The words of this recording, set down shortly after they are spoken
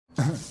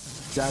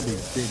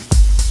G.O.D.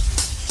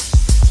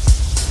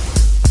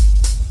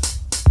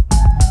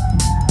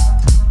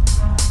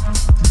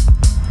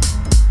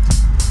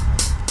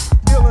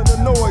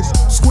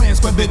 Ill-N-Noiz.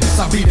 Square business,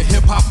 I be the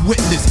hip-hop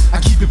witness.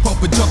 I keep it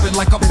pumping, jumping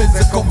like a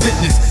physical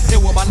fitness.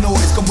 Ill with my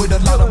noise, come with a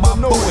lot of my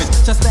boys.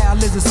 Just style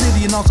is a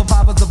city and all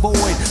survivors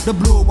avoid the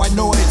blue and white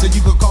noise, so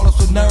you can call us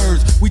for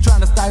nerds. We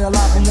tryna style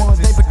live from ones,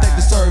 they protect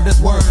the serve.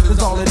 That's word,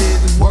 that's all it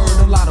is word,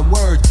 a lot of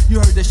words.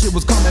 You heard that shit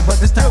was coming, but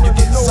this time you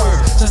get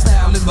served. Just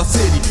style is my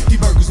city,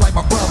 D-Burgers like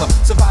my brother.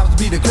 Survivors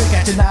be the click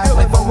at your knives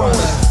like my runners.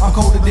 I'm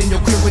colder than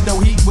your crib with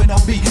no heat, with no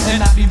beat,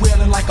 and I be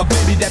wailing like a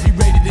baby that be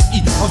ready to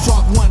eat. I'm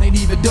Shark One, ain't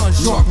even done.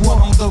 Shark One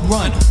on the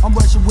run. I'm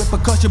rushing with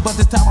percussion, but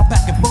this time I'm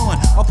packing fun.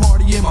 A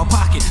party in my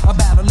pocket, a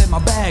battle in my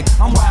bag.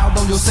 I'm wild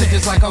on your set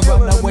just like a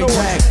runaway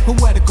drag.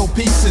 Poetical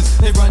pieces,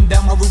 they run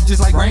down my roof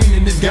just like rain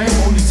in this game.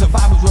 Only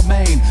survivors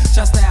remain.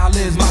 Shot style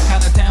is my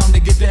kind of town to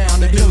get down.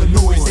 The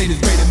Ill-N-Noiz, say this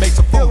great and makes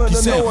a funky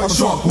sound. I'm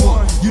Shark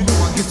One, you know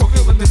I get so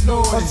ill with this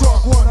noise. I'm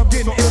Shark One, I'm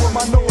getting ill with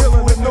my noise.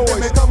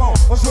 Ill-N-Noiz, come on.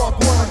 I'm Shark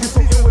One, I get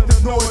so ill with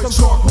this noise. I'm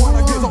Shark One,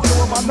 I get so ill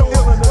with my noise.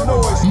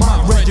 Ill-N-Noiz. My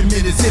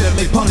regiment is here to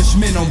lay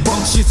punishment on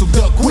bunk shit, so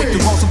duck quick. The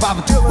wrong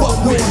survivor to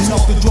fuck with. And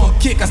off the drum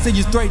kick, I send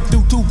you straight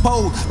through two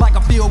poles. Like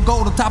a field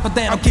goal, on top of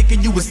that I'm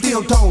kicking you with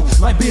steel toes.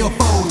 Like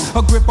billfold,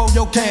 a grip on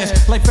your cash.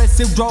 Like fresh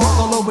silk draws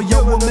all over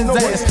your woman's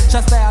ass.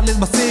 Shot style is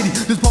my city,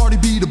 this party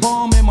be the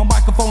bomb. And my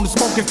microphone is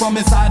smoking from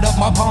inside of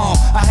my palm.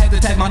 I had to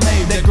tag my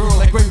name, that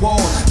girl at Great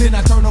Wall. Then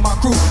I turn on my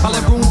crew, I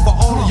left room for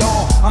all of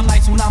y'all. I'm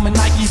nice when I'm in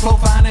Nike, flow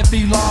fine and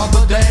feel large.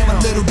 But damn, a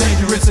little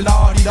dangerous and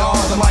all these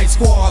dogs. The light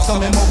squads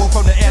coming mobile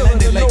from the L&N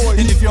lake.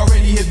 And if you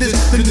already hit this,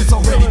 then it's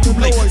already too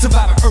late.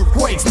 Surviving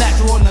earthquakes,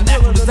 natural and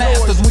unnatural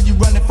disasters. When you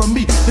running from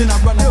me, then I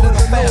run a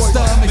little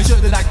faster. Make sure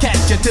that I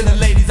catch you, to the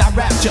ladies I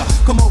rapture.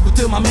 Come over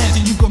to my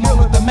mansion, you come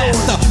over with the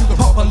master.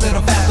 Pump a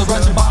little faster,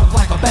 rush your bottles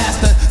like a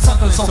bastard.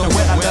 Something so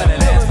when I done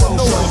it ass for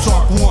sure.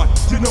 Shark One,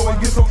 you know I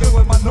get so ill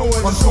with my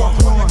noise. I'm Shark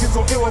One, I get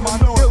so ill with my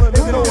noise.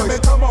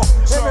 Ill-N-Noiz, come on.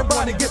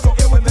 Everybody get so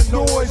ill with the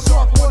noise.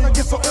 Shark One, I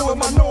get so ill with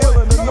my noise.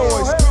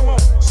 Ill-N-Noiz, come on.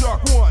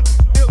 Shark One,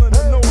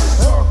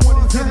 Ill-N-Noiz. Shark One,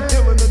 he's getting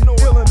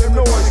Ill-N-Noiz.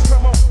 Ill-N-Noiz,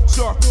 come on.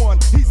 Shark One,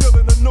 he's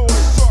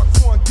Ill-N-Noiz. Shark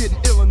One, getting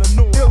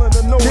Ill-N-Noiz.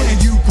 Ill-N-Noiz. Can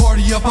you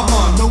party up?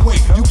 No way,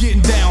 you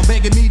getting down,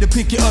 begging me to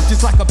pick you up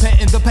just like a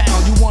pet in the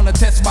pound. You wanna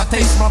test my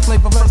taste, my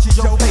flavor versus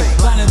your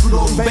face. Lining through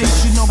those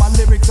bass, you know my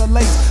lyrics are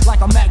laced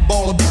like a Mac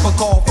ball, a beeper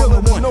call from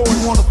the one.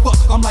 You wanna fuck?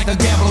 I'm like a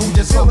gambler who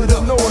just sold it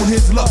up on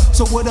his luck.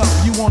 So what up?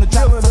 You wanna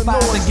try to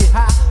survive and get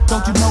high?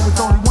 Don't you know it's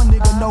only one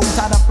nigga knows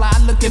how to fly?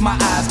 Look in my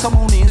eyes, come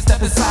on in,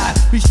 step inside.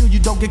 Be sure you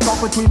don't get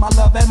caught between my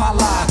love and my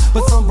lies.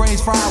 But some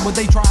brains fried when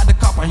they try to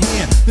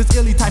comprehend this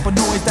illy type of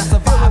noise that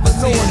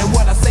survivors in. And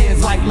what I say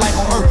is like life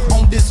on earth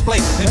on display.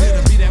 And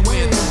it'll be that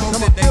way until both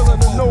that they so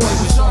full play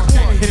with Shark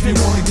King. If you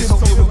wanna get so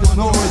ill with the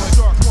noise,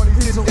 Shark One, he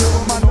get so ill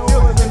with my noise.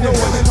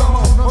 Ill-N-Noiz, come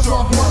on.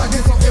 Shark One, I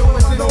get so ill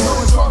with my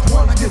noise. Shark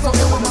One, I get so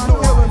ill with my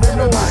noise.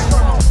 Ill-N-Noiz,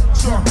 come on.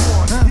 Shark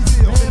One, he's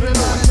ill in the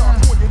noise.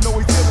 Shark One, you know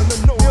he's ill in the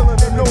noise.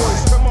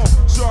 Ill-N-Noiz, come on.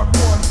 Shark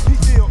One,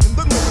 he's ill in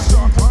the noise.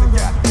 Shark One, they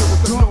got ill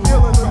with the noise.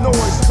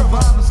 Ill-N-Noiz, come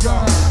on.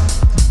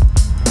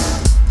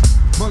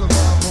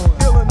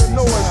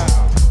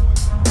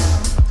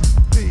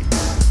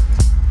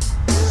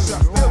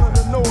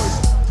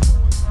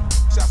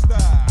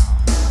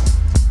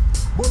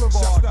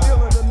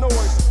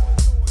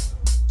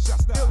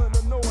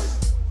 Ill-N-Noiz.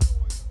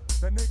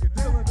 That nigga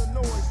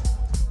Ill-N-Noiz.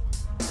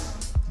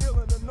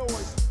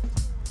 Ill-N-Noiz.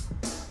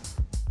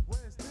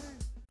 Where's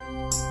Steve?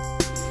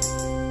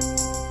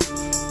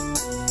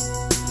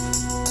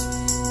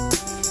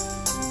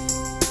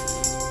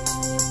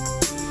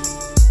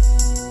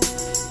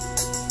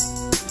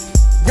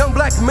 Young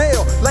black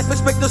male, life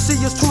expectancy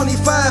is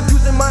 25.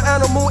 Using my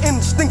animal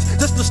instincts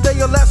just to stay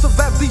alive,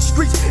 survive these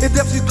streets. In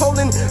depths he's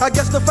calling, I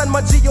guess to find my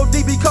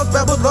G.O.D. because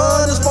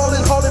Babylon is falling,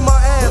 hauling my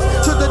ass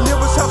to the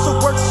nearest house of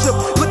worship.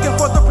 Looking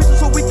for the preacher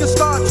so we can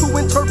start to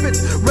interpret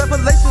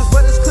revelations,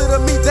 but it's clear to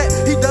me that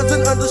he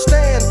doesn't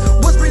understand.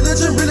 What's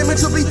religion really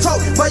meant to be taught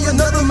by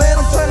another man?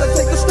 I'm trying to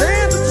take a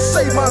stand just to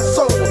save my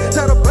soul.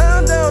 Tired of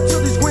bound down to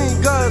these green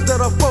gods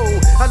that are fold.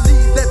 I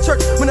leave that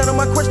church when none of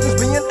my questions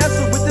being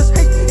answered with this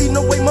hate eating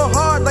away my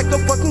heart like a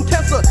fucking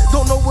cancer.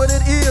 Don't know what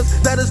it is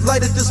that has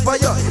lighted this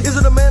fire. Is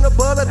it a man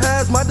above that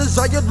has my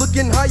desire?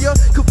 Looking higher,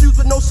 confused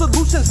with no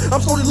solutions.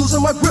 I'm slowly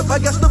losing my grip. I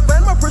got to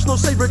find my personal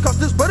savior, cause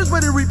this bird is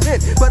ready to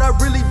repent. But I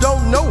really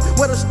don't know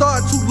where to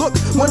start to look.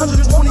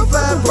 125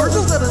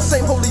 versions of the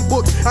same holy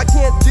book. I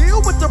can't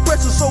deal with the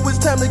pressure, so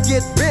it's time to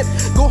get bent.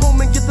 Go home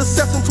and get the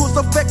session to its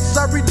effects.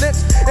 I relent.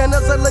 And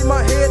as I lay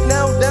my head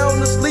now down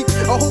to sleep,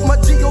 I hope my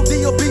G.O.D.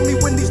 will beat me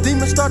when these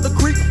demons start to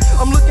creep.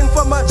 I'm looking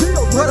for my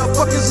G.O.D. Where the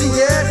fuck is he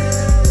at?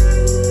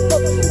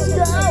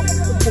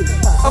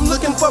 I'm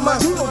looking for my,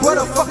 where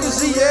the fuck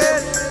is he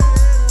at?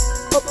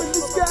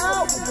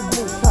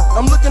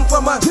 I'm looking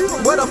for my,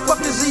 where the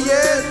fuck is he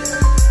at?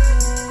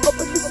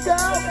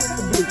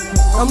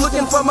 I'm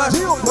looking for my,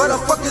 where the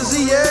fuck is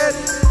he at?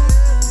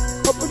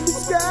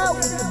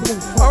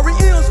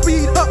 REM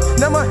speed up,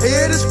 now my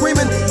head is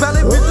screaming.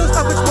 Valid visions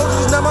of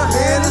explosions, now my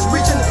hand is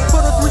reaching for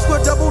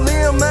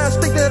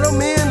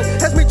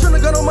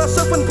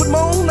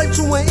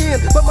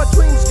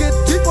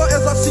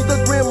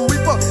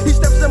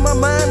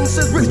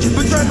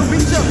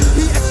beat ya.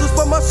 He asks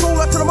for my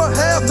soul, I tell him I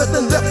have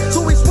nothing left.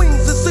 So he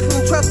swings his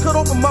sickling traps cut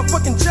open my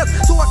fucking chest.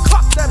 So I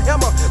cock that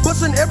hammer,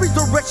 bust in every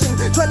direction,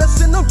 trying to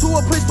send them to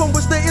a place from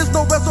which there is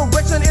no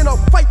resurrection. In a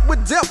fight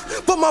with death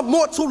for my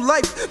mortal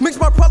life, makes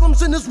my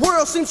problems in this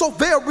world seem so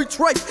very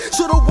trite.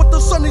 Should've went to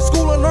Sunday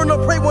school and learned to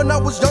pray when I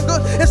was younger,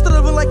 instead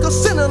of living like a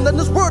sinner, letting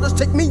this world just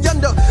take me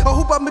under. I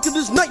hope I make it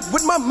this night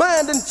with my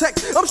mind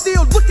intact. I'm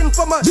still looking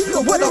for my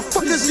where the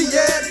fuck is he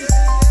at?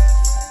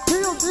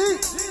 G.O.D.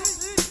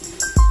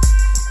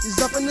 He's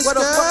up in the sky. Where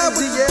the fuck is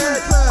he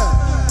at?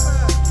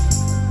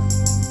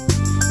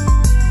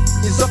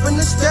 He's up in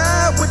the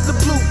sky with the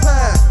blue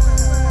pie.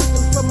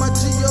 Looking for my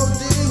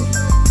G.O.D.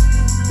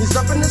 He's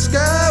up in the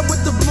sky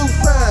with the blue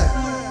pie.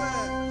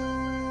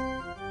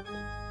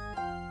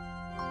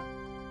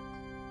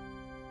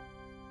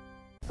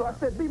 So I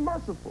said, be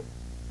merciful.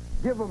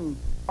 Give them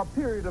a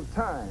period of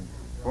time.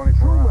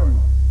 24 hours.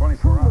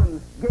 24 hours.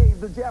 Truman gave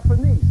the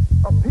Japanese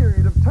a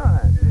period of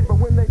time. But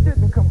when they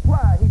didn't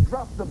comply, he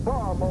dropped the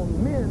bomb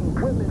on men,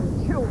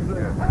 women,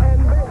 children,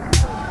 and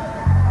babies.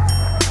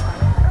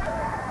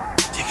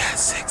 You got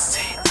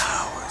 16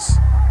 hours.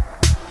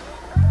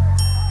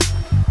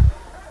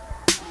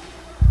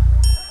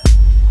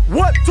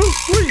 1, 2,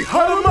 3,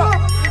 hunt 'em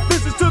up.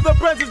 This is to the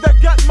branches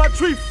that got my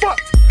tree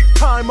fucked.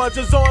 Time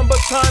marches on, but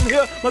time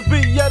here must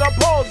be at a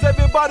pause.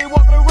 Everybody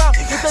walking around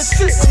with that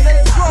shit in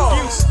their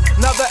drawers.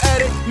 Now the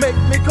addict make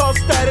me call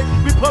static.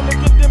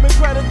 Republican,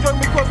 Democratic, drug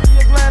me across the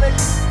Atlantic.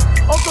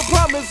 On the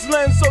promised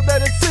land, so that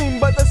it seemed,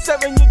 but the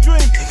 7-year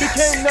dream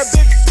became that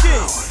big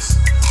scheme.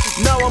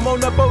 Now I'm on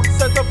the boat,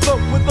 set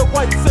afloat with the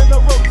whites and the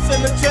ropes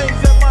and the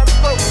chains at my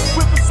throat.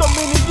 With for so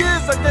many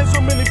years, I gained so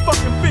many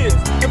fucking fears.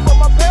 And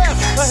from my past,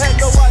 I had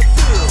no idea.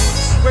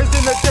 Raised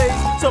in the days,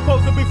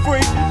 supposed to be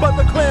free, but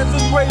the clans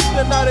is raised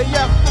and now they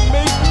after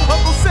me.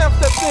 Uncle Sam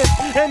stepped in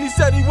and he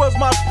said he was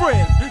my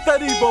friend.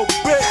 That evil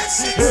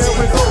bitch. Here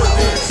we go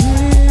again.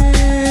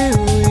 Here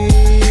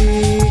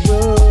we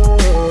go,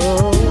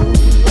 going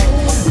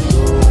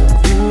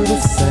through the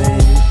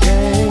same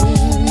thing.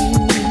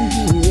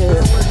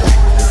 Yeah.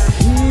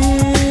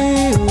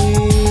 Here we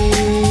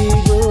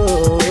go,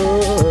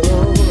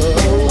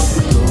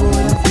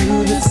 going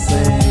through the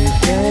same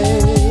thing.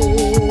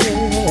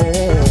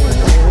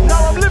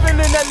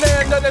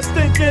 That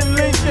stinking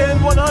Lincoln,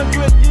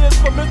 100 years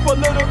from his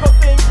political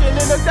thinking.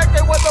 In a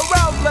decade where the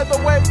rounds led the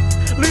way,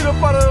 leader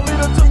followed the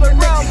leader to the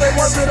ground. They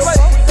wasn't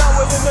slave, down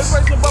with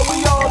immigration, but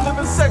we all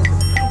live in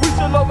sections. We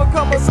should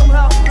overcome it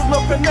somehow, there's no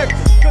connection.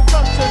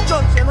 Conjunction,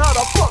 junction, how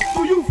the fuck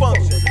do you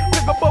function?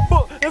 Pick up a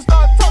book and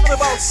start talking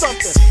about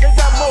something. They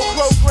got more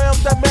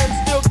programs, that man's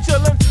still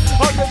chilling.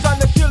 Are they trying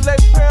to kill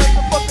their parents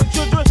and fucking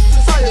children?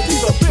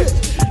 Society's a bitch.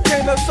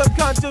 Gain of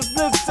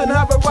subconsciousness and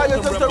have a right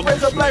just to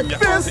raise a black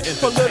fist.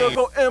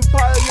 Political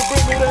empire, you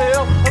bring me to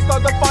hell. I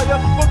start the fire,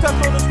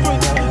 protest on the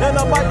streets, and I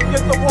might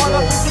get the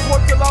water. Just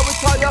work till I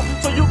retire,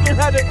 so you can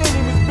have the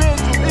enemy's bid,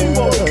 you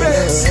evil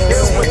bitch.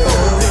 Here we go.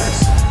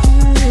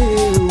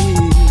 Here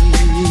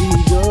we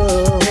go,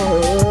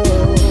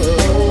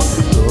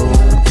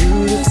 going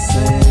through the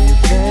same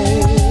thing.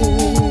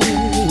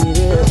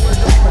 Yeah.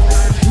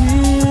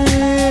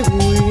 Here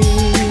we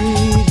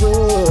go,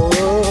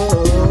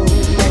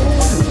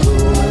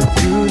 going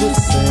through the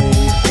same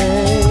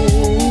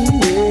thing.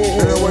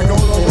 Yeah.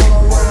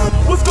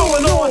 What's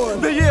going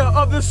on? The year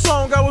of this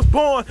song I was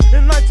born.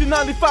 In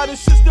 1995, this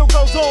shit still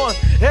goes on.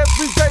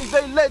 Every day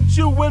they let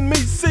you and me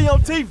see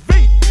on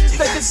TV.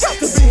 They just got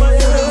to be my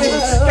enemy.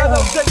 Got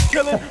up Jake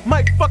killing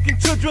Mike fucking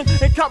children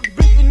and cops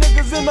beating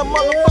niggas in the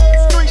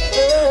motherfucking street.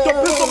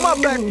 Don't piss on my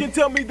back and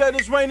tell me that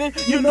it's raining.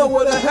 You know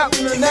what'll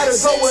happen and that'll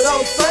go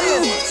without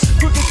saying.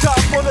 Crooked cop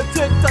on the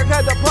TikTok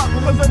had to pop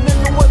because a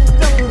nigga wasn't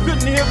deaf,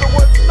 couldn't hear the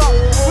word stop.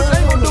 Which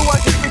angle do I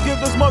hit to give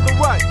this mother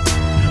right?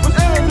 Which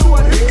angle do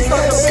I hit to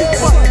start the big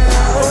fight?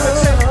 From the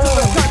chest to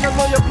the cock, I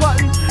know you're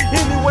plotting.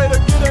 Any way to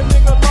get a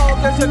nigga long,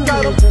 that you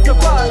got him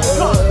divide and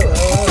conquer.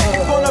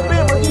 It's gonna be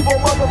an evil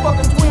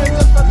motherfucking twin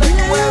just to let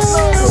you ass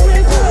know.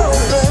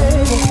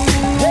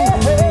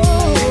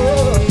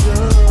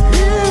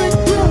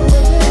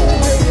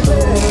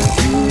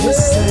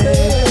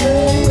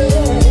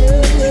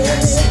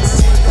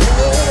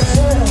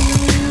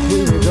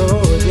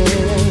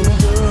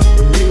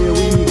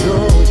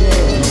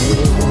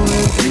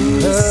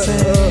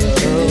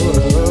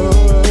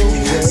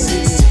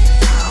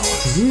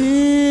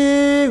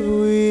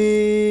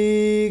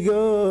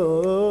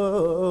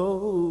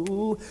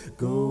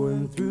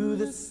 Going through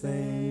the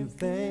same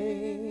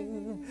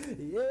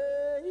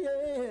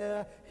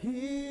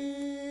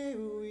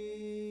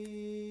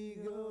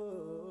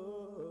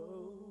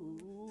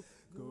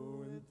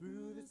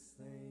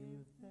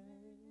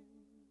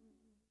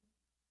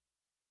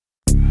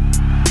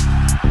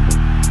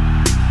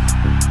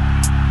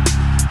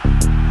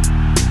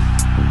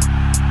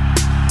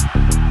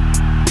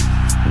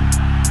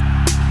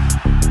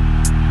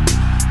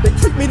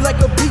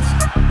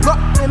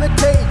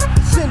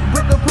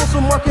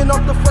marking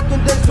off the fucking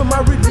days for my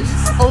release.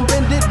 On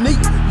bended knee,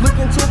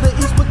 looking to the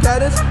east with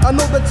guidance. I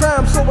know the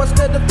time, so I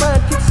stand to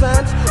find kick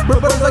signs. But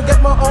brothers, I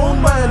got my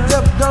own mind.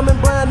 Deaf, dumb, and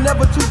blind,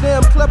 never too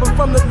damn clever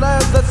from the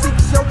lives that seek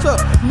shelter.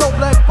 No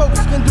black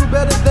folks can do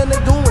better than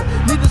they doing.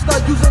 Need to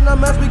start using our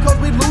mouths because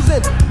we losing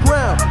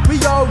ground. We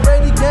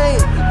already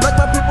gained. Like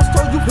my people's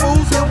told you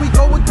fools, here we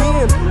go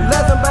again.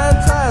 Lads and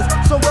buying ties,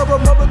 somewhere a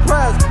mother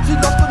cries. She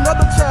lost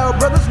another child,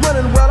 brothers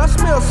running while I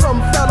smell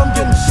something foul. I'm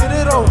getting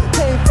shitted on.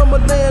 Came from a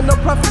land of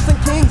prophets and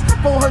kings.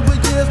 400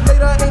 years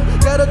later, I ain't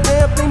got a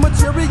damn thing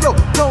material.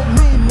 Don't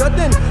mean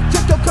nothing.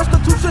 Check your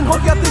constitution,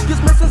 hope y'all think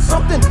it's missing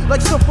something.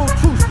 Like simple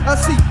truths, I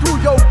see through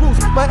your rules.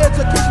 My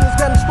education has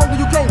gotten stronger,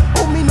 you can't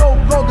hold me no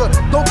longer.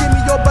 Don't give me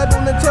your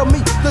Bible and tell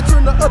me that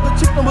you're the other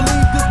chick. Don't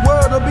believe this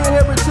word will be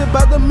inherited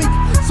by the meek.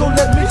 So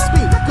let me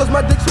speak, cause my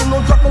diction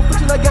don't drop no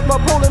fiction. I got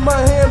my pole in my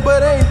hand,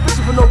 but I ain't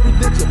fishing for no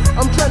religion.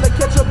 I'm trying to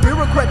catch a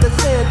bureaucrat that's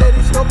saying that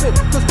he's helping.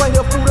 Cause right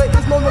here, food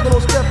is no longer no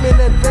step in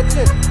and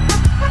veteran.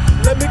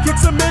 Let me kick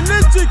some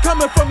energy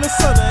coming from the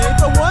sun. I ain't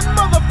the one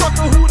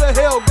motherfucker who the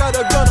hell got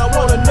a gun. I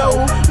wanna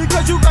know,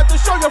 because you got to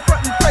show your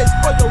front and face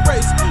for your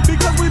race.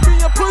 Because we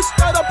being pushed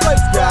out of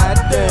place.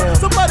 Goddamn,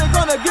 somebody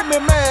gonna get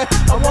me mad.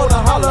 I wanna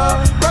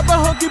holler, grab a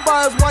hunky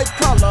by his white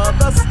collar,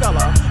 the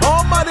stellar,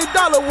 almighty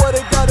dollar, what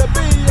it gotta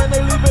be. And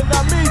they leaving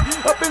out me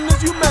up in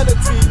this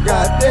humanity.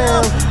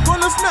 Goddamn,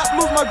 gonna snap,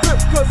 lose my grip.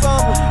 Cause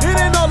it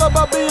ain't all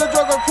about being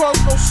drug across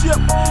no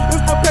ship.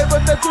 It's the paper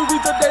that you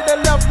read today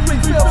that left me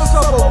feel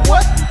suffer.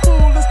 What?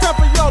 Fool, it's time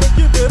for y'all to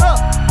give it up.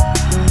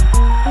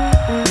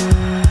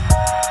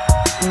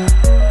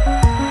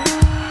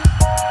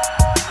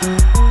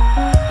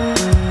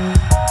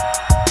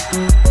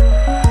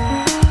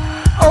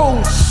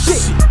 Oh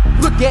shit,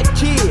 look at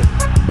kid.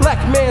 Black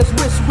man's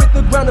wrist with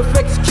the ground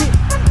effects kit.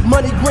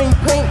 Money green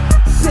paint,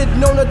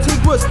 sitting on a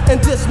Tigris.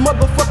 And this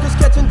motherfucker's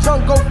catching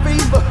jungle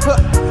fever.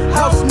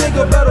 House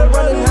nigga better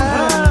run and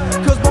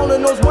hide. Cause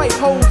boning those white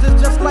hoes is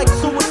just like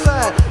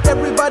suicide.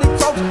 Everybody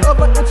talks of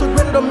an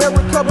integrated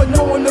America, but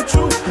knowing the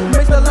truth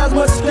makes their lives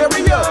much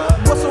scarier.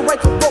 What's the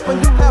right to vote when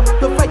you have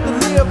to fight to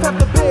live? Have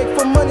to beg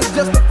for money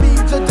just to feed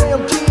your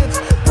damn kids.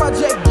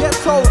 Project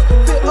ghettos,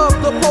 fit up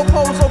the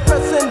popos,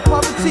 oppressing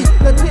poverty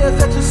that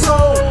tears at your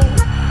soul.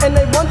 And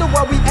they wonder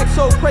why we act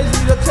so crazy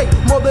to take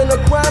more than a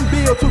crime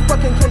bill to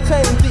fucking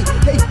contain the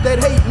hate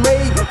that hate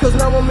made. Cause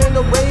now I'm in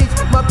a rage.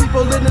 My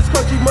people in this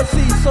country must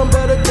see some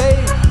better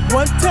days.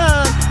 One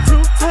time,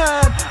 two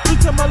time, three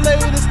time my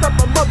lady stop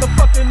a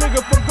motherfucking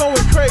nigga from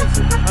going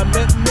crazy. I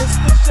met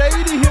Mr.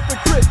 Shady,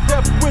 hypocrite,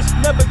 death wish,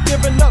 never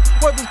giving up.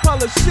 What this pile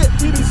of shit,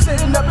 he be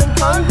sitting up in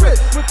Congress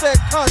with that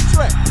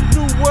contract.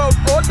 New world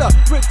order,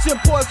 rich and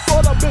poor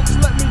sorta, bitch,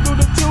 let me do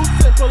the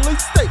juicing.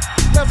 Police state,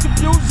 mass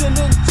confusion,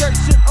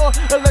 injection or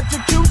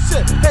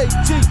electrocution. Hey,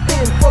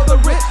 G.N. for the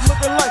rich,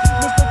 looking like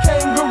Mr.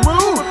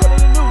 Kangaroo. For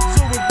the news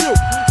to review,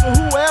 so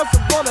who else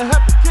I'm gonna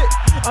have to kick?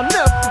 I'll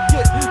never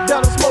forget,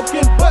 down and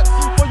smoking butts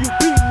for you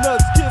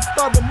peanuts, kids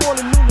starving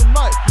morning, noon, and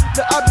night.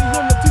 The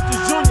IBM, the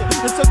teachers union,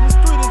 the second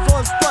street is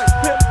on strike.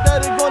 Pimp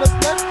daddy gonna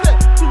snatch that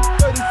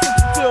 236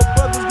 until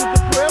brothers get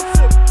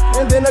depressive.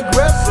 And then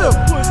aggressive,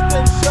 Pushed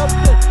and shoved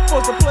in,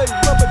 forced to play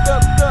rubber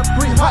dub,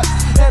 3 hots,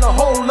 and a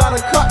whole lot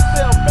of cops.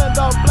 they'll bend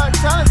out black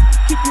ties,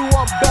 keep you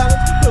off balance.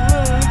 The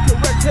literally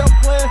correct health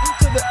plan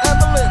to the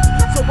ambulance.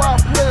 So I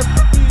pledge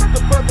to be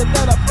the brother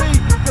that I be.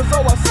 Cause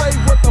oh, I say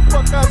what the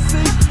fuck I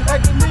see.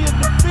 Agony of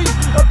defeat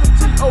of the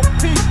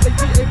G.O.D.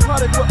 aka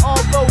product with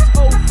all those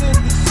hoes in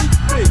the sheet.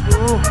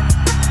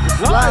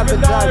 It's live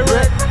and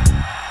direct.